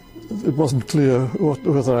it wasn't clear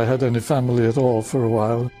whether I had any family at all for a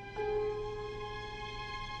while.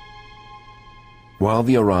 While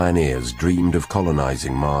the Orioneers dreamed of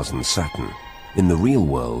colonizing Mars and Saturn, in the real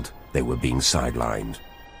world they were being sidelined.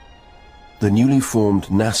 The newly formed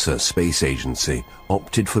NASA space agency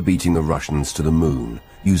opted for beating the Russians to the moon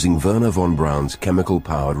using Wernher von Braun's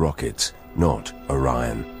chemical-powered rockets, not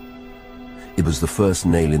Orion. It was the first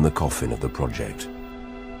nail in the coffin of the project.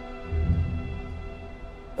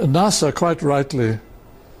 NASA, quite rightly,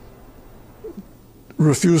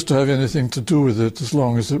 refused to have anything to do with it as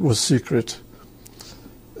long as it was secret.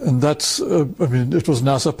 And that's, I mean, it was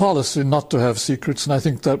NASA policy not to have secrets, and I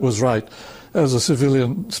think that was right. As a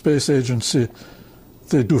civilian space agency,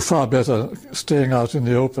 they do far better staying out in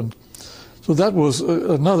the open. So that was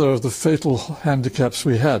another of the fatal handicaps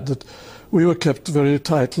we had, that we were kept very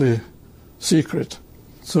tightly secret.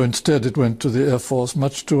 So instead it went to the Air Force,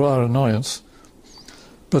 much to our annoyance.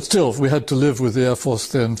 But still, we had to live with the Air Force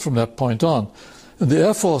then from that point on. And the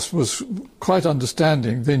Air Force was quite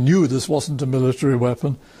understanding. They knew this wasn't a military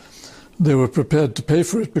weapon. They were prepared to pay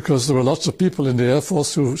for it because there were lots of people in the Air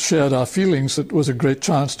Force who shared our feelings that it was a great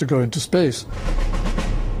chance to go into space.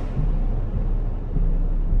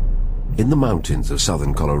 In the mountains of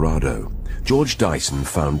southern Colorado, George Dyson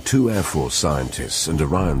found 2 Air Force scientists and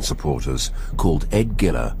Orion supporters called Ed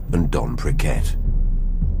Giller and Don Prickett.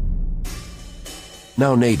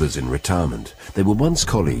 Now neighbors in retirement, they were once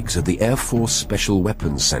colleagues at the Air Force Special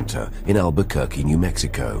Weapons Center in Albuquerque, New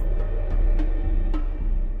Mexico.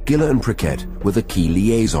 Giller and Prickett were the key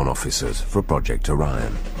liaison officers for Project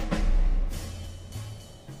Orion.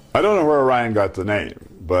 I don't know where Orion got the name,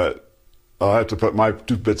 but I'll have to put my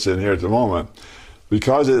 2 bits in here at the moment.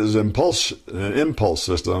 Because it is an impulse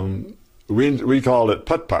system, we called it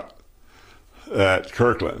putt-putt at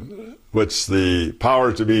Kirkland, which the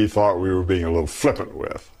powers to be thought we were being a little flippant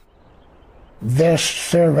with. This,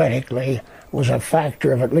 theoretically, was a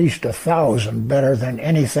factor of at least 1,000 better than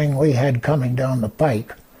anything we had coming down the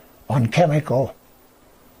pike on chemical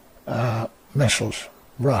missiles,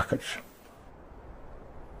 rockets.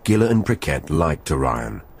 Giller and Prickett liked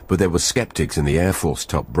Orion, but there were skeptics in the Air Force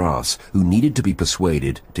top brass who needed to be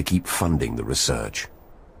persuaded to keep funding the research.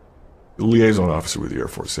 The liaison officer with the Air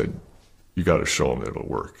Force said, you got to show them that it'll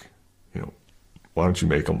work. You know, why don't you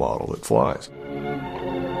make a model that flies?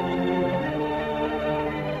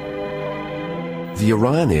 The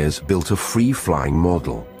Orioneers built a free-flying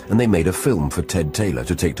model, and they made a film for Ted Taylor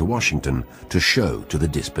to take to Washington to show to the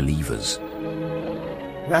disbelievers.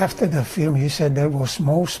 After the film, he said there was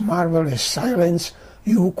most marvelous silence.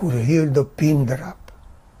 You could hear the pin drop,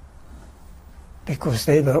 because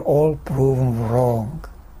they were all proven wrong.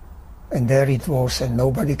 And there it was, and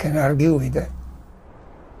nobody can argue with that.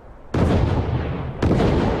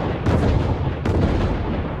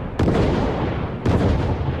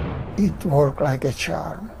 It worked like a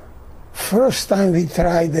charm. First time we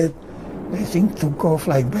tried it, the thing took off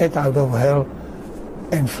like bat out of hell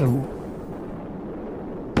and flew.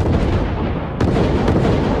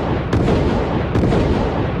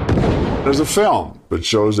 There's a film that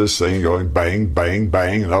shows this thing going bang, bang,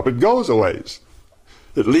 bang, and up it goes a ways.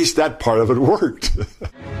 At least that part of it worked.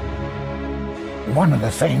 One of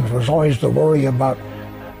the things was always the worry about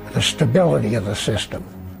the stability of the system,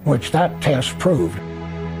 which that test proved.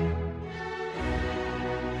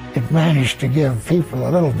 It managed to give people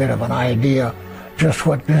a little bit of an idea just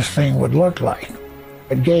what this thing would look like.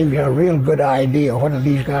 It gave you a real good idea what are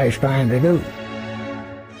these guys trying to do.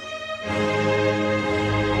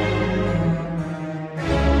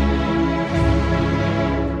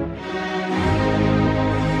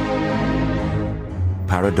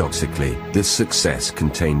 Paradoxically, this success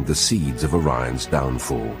contained the seeds of Orion's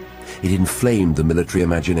downfall. It inflamed the military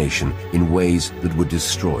imagination in ways that would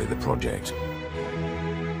destroy the project.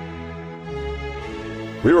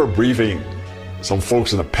 We were briefing some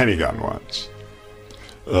folks in the Pentagon once,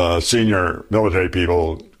 senior military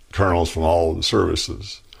people, colonels from all the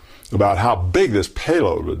services, about how big this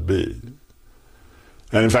payload would be.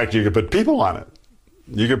 And in fact, you could put people on it.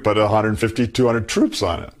 You could put 150, 200 troops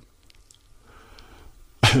on it.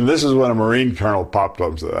 And this is when a Marine colonel popped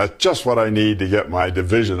up and said, that's just what I need to get my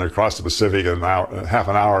division across the Pacific in half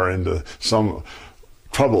an hour into some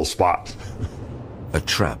trouble spot. A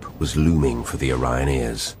trap was looming for the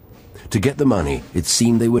Orioneers. To get the money, it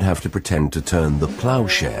seemed they would have to pretend to turn the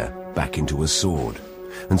plowshare back into a sword,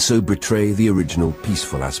 and so betray the original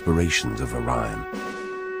peaceful aspirations of Orion.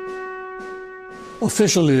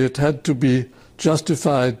 Officially, it had to be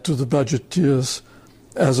justified to the budgeteers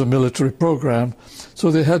as a military program,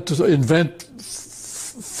 so they had to invent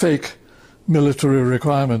fake military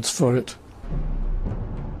requirements for it.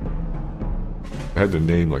 I had to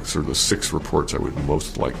name like sort of the 6 reports I would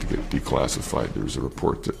most like to get declassified. There was a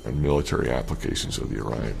report on military applications of the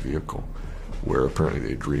Orion vehicle, where apparently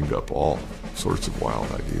they dreamed up all sorts of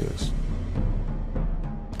wild ideas.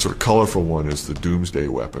 Sort of colorful one is the doomsday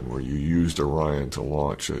weapon, where you used Orion to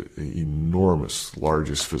launch an enormous,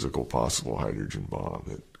 largest physical possible hydrogen bomb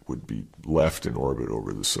that would be left in orbit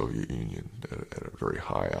over the Soviet Union at a very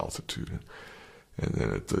high altitude, and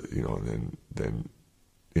then at the then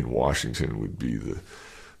in Washington would be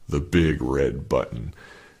the big red button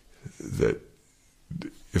that,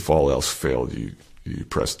 if all else failed, you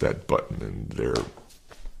pressed that button, and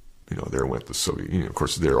there went the Soviet Union. Of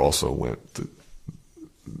course, there also went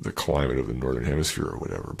the climate of the Northern Hemisphere or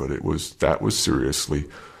whatever, but that was seriously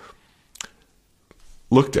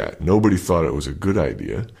looked at. Nobody thought it was a good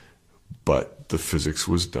idea, but the physics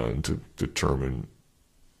was done to determine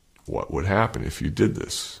what would happen if you did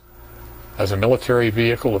this. As a military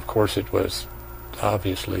vehicle, of course, it was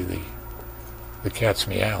obviously the cat's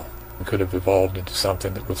meow. It could have evolved into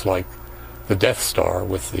something that was like the Death Star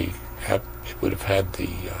with it would have had the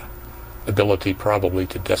ability probably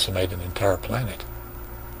to decimate an entire planet.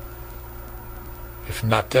 If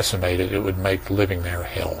not decimated, it would make living there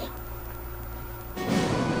hell.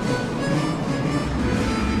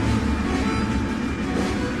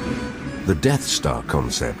 The Death Star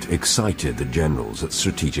concept excited the generals at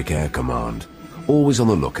Strategic Air Command, always on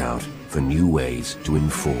the lookout for new ways to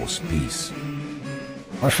enforce peace.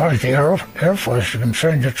 As far as the Air Force is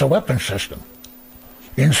concerned, it's a weapon system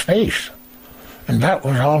in space. And that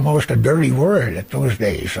was almost a dirty word at those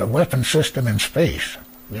days, a weapon system in space,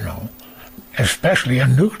 you know, especially a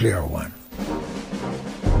nuclear one.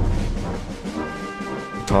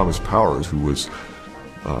 Thomas Powers, who was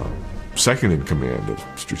second in command of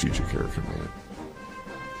Strategic Air Command,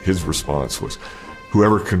 his response was,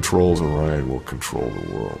 whoever controls Orion will control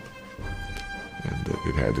the world. And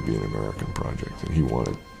it had to be an American project, and he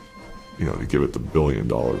wanted, to give it the $1 billion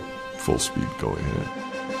full speed go ahead.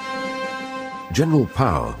 General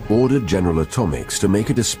Power ordered General Atomics to make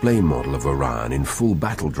a display model of Orion in full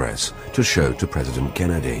battle dress to show to President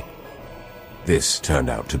Kennedy. This turned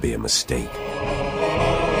out to be a mistake.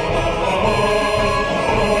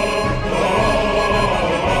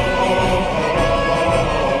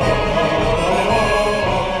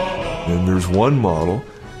 And there's one model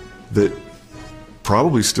that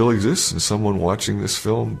probably still exists, and someone watching this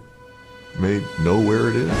film may know where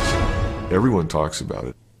it is. Everyone talks about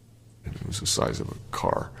it. And it was the size of a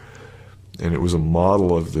car. And it was a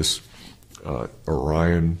model of this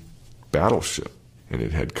Orion battleship. And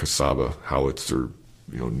it had Kasaba howitzer,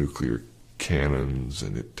 nuclear cannons,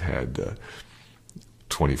 and it had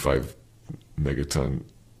 25 megaton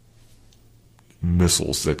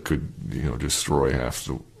missiles that could, destroy half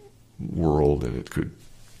the world, and it could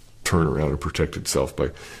turn around and protect itself by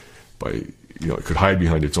it could hide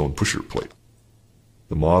behind its own pusher plate.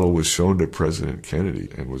 The model was shown to President Kennedy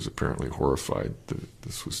and was apparently horrified that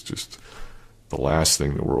this was just the last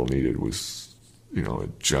thing the world needed was, a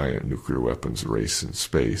giant nuclear weapons race in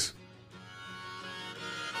space.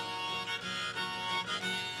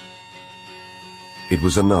 It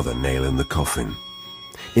was another nail in the coffin.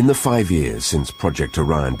 In the 5 years since Project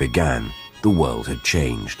Orion began, the world had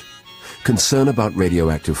changed. Concern about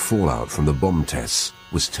radioactive fallout from the bomb tests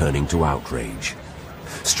was turning to outrage.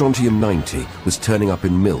 Strontium-90 was turning up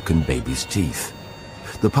in milk and babies' teeth.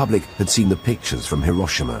 The public had seen the pictures from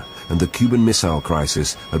Hiroshima, and the Cuban Missile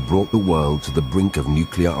Crisis had brought the world to the brink of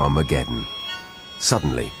nuclear Armageddon.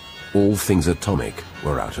 Suddenly, all things atomic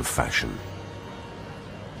were out of fashion.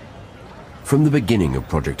 From the beginning of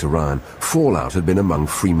Project Orion, fallout had been among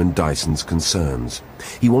Freeman Dyson's concerns.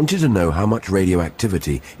 He wanted to know how much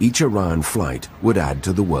radioactivity each Orion flight would add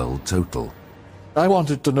to the world total. I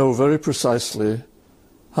wanted to know very precisely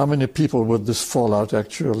how many people would this fallout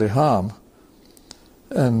actually harm?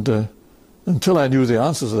 And until I knew the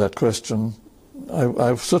answer to that question,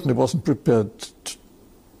 I certainly wasn't prepared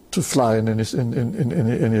to fly in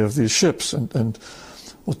any of these ships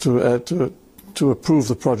or to approve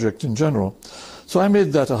the project in general. So I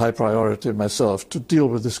made that a high priority myself, to deal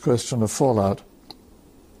with this question of fallout.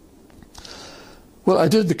 Well, I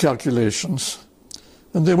did the calculations,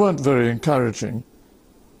 and they weren't very encouraging.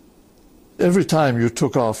 Every time you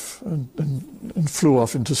took off and flew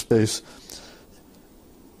off into space,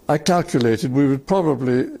 I calculated we would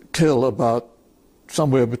probably kill about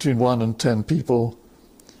somewhere between 1 and 10 people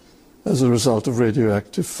as a result of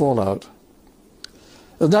radioactive fallout.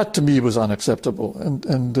 And that to me was unacceptable.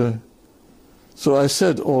 So I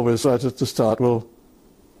said always right at the start, well,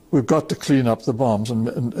 we've got to clean up the bombs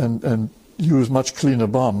and use much cleaner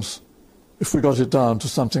bombs. If we got it down to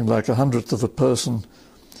something like 1/100th of a person,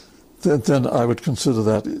 then I would consider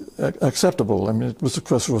that acceptable. I mean, it was a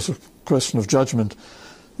question of judgment.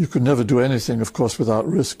 You could never do anything, of course, without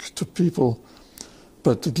risk to people,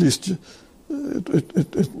 but at least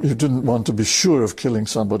you didn't want to be sure of killing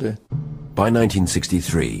somebody. By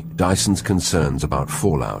 1963, Dyson's concerns about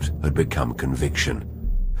fallout had become conviction.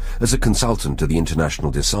 As a consultant to the International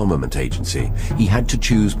Disarmament Agency, he had to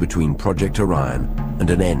choose between Project Orion and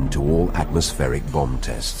an end to all atmospheric bomb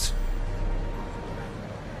tests.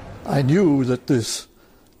 I knew that this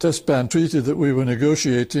test ban treaty that we were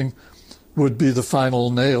negotiating would be the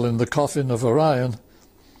final nail in the coffin of Orion.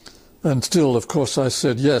 And still, of course, I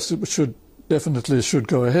said, yes, it definitely should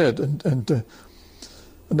go ahead. And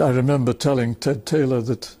I remember telling Ted Taylor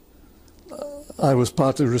that I was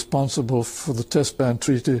partly responsible for the test ban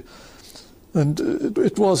treaty. And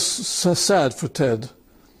it was sad for Ted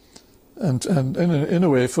And in a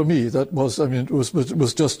way, for me, that was, I mean, it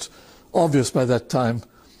was just obvious by that time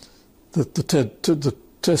that the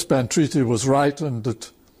test ban treaty was right and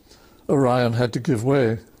that Orion had to give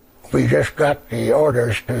way. We just got the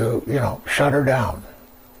orders to, you know, shut her down.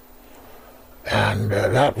 And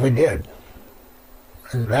that we did.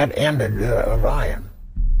 And that ended Orion.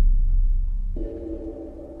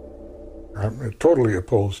 I'm totally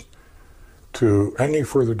opposed to any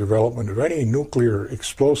further development of any nuclear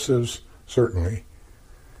explosives, certainly,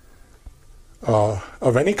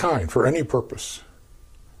 of any kind, for any purpose,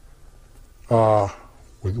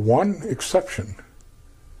 with one exception,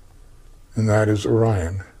 and that is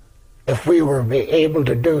Orion. If we were able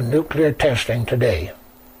to do nuclear testing today,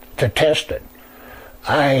 to test it,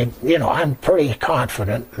 I'm pretty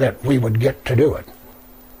confident that we would get to do it.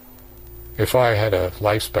 If I had a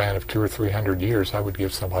lifespan of 200 or 300 years, I would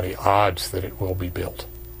give somebody odds that it will be built,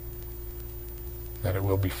 that it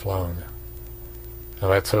will be flown. Now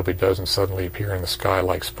let's hope it doesn't suddenly appear in the sky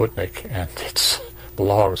like Sputnik and it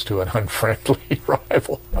belongs to an unfriendly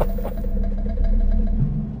rival.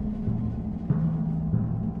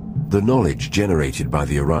 The knowledge generated by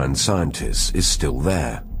the Orion scientists is still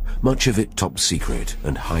there, much of it top secret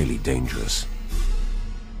and highly dangerous.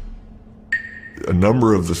 A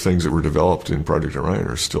number of the things that were developed in Project Orion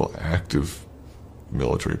are still active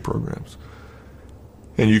military programs.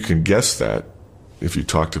 And you can guess that if you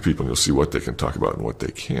talk to people, and you'll see what they can talk about and what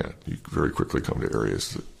they can't. You very quickly come to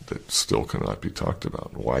areas that still cannot be talked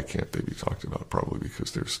about. And why can't they be talked about? Probably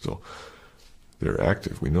because they're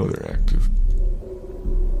active. We know they're active.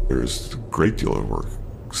 There's a great deal of work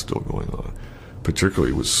still going on,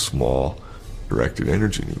 particularly with small directed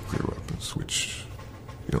energy nuclear weapons, which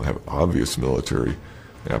have obvious military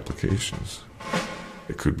applications.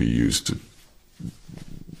 It could be used to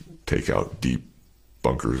take out deep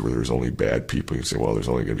bunkers where there's only bad people. You say, well, there's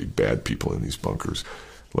only going to be bad people in these bunkers.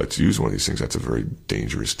 Let's use one of these things. That's a very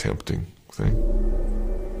dangerous, tempting thing.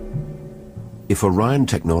 If Orion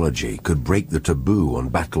technology could break the taboo on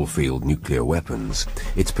battlefield nuclear weapons,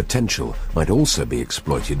 its potential might also be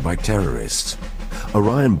exploited by terrorists.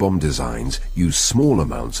 Orion bomb designs use small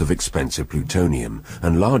amounts of expensive plutonium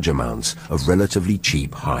and large amounts of relatively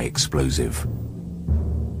cheap high explosive.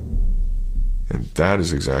 And that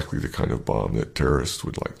is exactly the kind of bomb that terrorists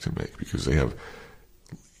would like to make, because they have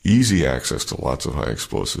easy access to lots of high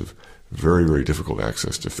explosive, very, very difficult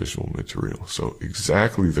access to fissionable material. So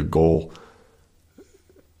exactly the goal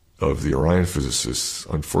of the Orion physicists,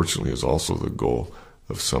 unfortunately, is also the goal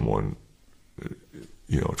of someone,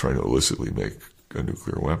 trying to illicitly make a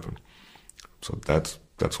nuclear weapon. So that's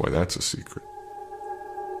why that's a secret.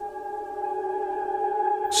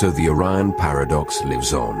 So the Orion paradox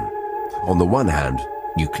lives on. On the one hand,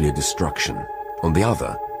 nuclear destruction. On the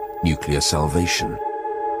other, nuclear salvation.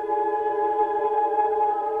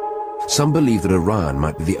 Some believe that Orion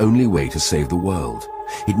might be the only way to save the world.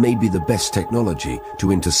 It may be the best technology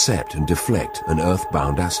to intercept and deflect an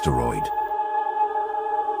Earth-bound asteroid.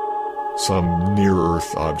 Some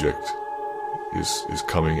near-Earth object is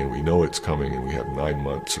coming, and we know it's coming, and we have 9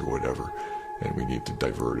 months or whatever, and we need to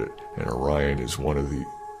divert it. And Orion is one of the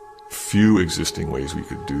few existing ways we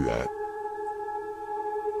could do that.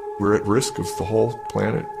 We're at risk of the whole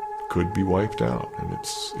planet could be wiped out, and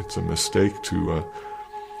it's a mistake to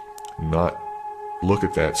not look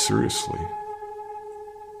at that seriously.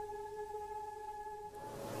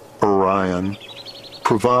 Orion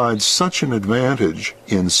provides such an advantage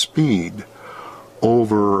in speed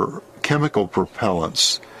over chemical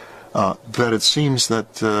propellants that it seems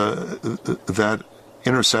that that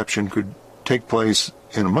interception could take place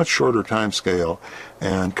in a much shorter time scale,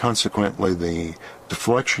 and consequently the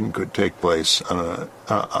deflection could take place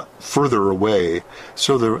further away,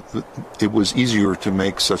 so it was easier to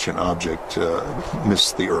make such an object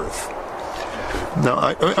miss the Earth. Now,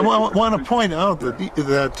 I want to point out that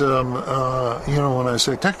when I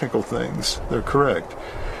say technical things, they're correct.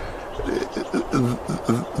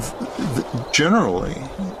 Generally,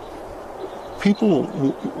 people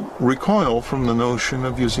recoil from the notion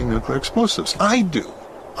of using nuclear explosives. I do.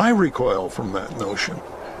 I recoil from that notion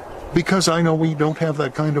because I know we don't have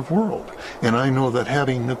that kind of world. And I know that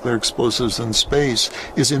having nuclear explosives in space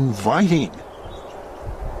is inviting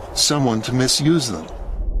someone to misuse them.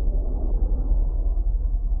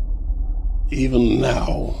 Even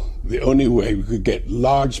now, the only way we could get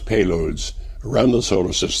large payloads around the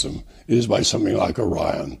solar system is by something like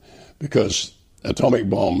Orion, because atomic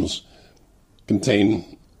bombs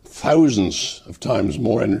contain thousands of times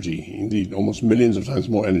more energy, indeed almost millions of times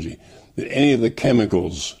more energy, than any of the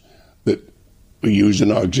chemicals that we use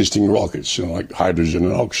in our existing rockets, like hydrogen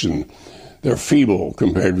and oxygen. they're feeble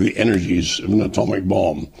compared with the energies of an atomic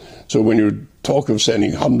bomb. So when you talk of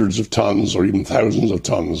sending hundreds of tons or even thousands of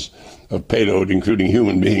tons of payload, including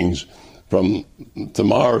human beings, to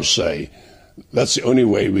Mars, say, that's the only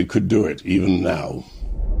way we could do it, even now.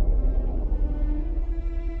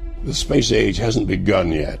 The space age hasn't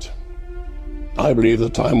begun yet. I believe the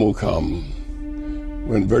time will come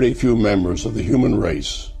when very few members of the human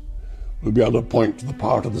race will be able to point to the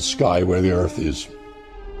part of the sky where the Earth is.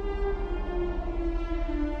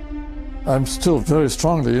 I'm still very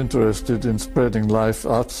strongly interested in spreading life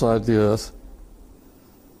outside the Earth.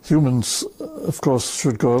 Humans, of course,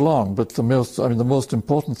 should go along, but the most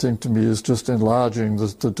important thing to me is just enlarging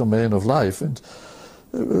the domain of life. And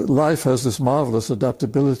life has this marvelous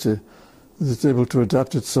adaptability. It's able to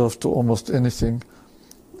adapt itself to almost anything.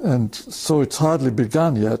 And so it's hardly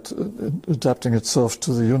begun yet, adapting itself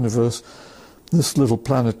to the universe. This little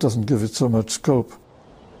planet doesn't give it so much scope.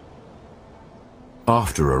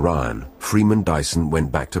 After Orion, Freeman Dyson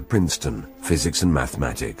went back to Princeton, physics and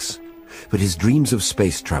mathematics. But his dreams of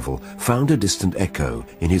space travel found a distant echo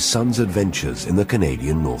in his son's adventures in the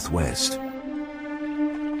Canadian Northwest.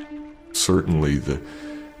 Certainly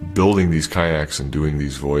building these kayaks and doing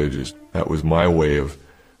these voyages, that was my way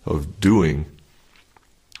of doing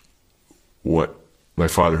what my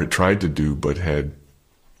father had tried to do but had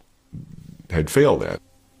failed at. It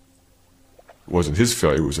wasn't his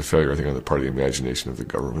failure, it was a failure, I think, on the part of the imagination of the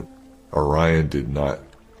government. Orion did not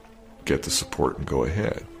get the support and go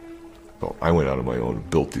ahead. So I went out on my own and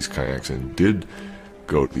built these kayaks and did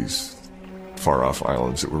go to these far-off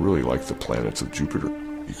islands that were really like the planets of Jupiter.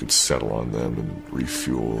 You could settle on them and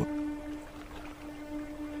refuel.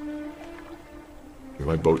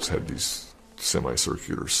 My boats had these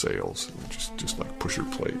semicircular sails, just like pusher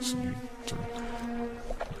plates. And you sort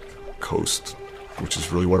of coast, which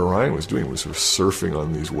is really what Orion was doing, was sort of surfing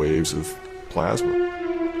on these waves of plasma.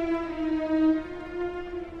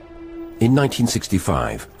 In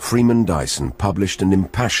 1965, Freeman Dyson published an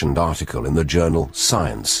impassioned article in the journal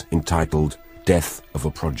Science entitled Death of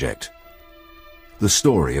a Project. The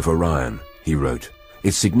story of Orion, he wrote,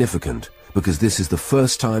 is significant because this is the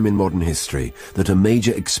first time in modern history that a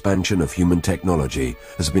major expansion of human technology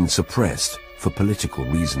has been suppressed for political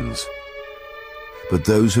reasons. But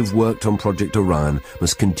those who've worked on Project Orion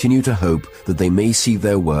must continue to hope that they may see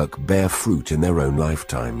their work bear fruit in their own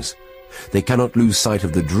lifetimes. They cannot lose sight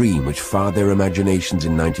of the dream which fired their imaginations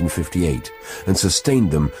in 1958 and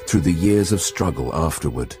sustained them through the years of struggle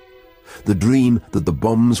afterward. The dream that the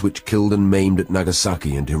bombs which killed and maimed at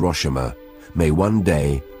Nagasaki and Hiroshima may one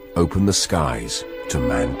day open the skies to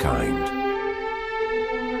mankind.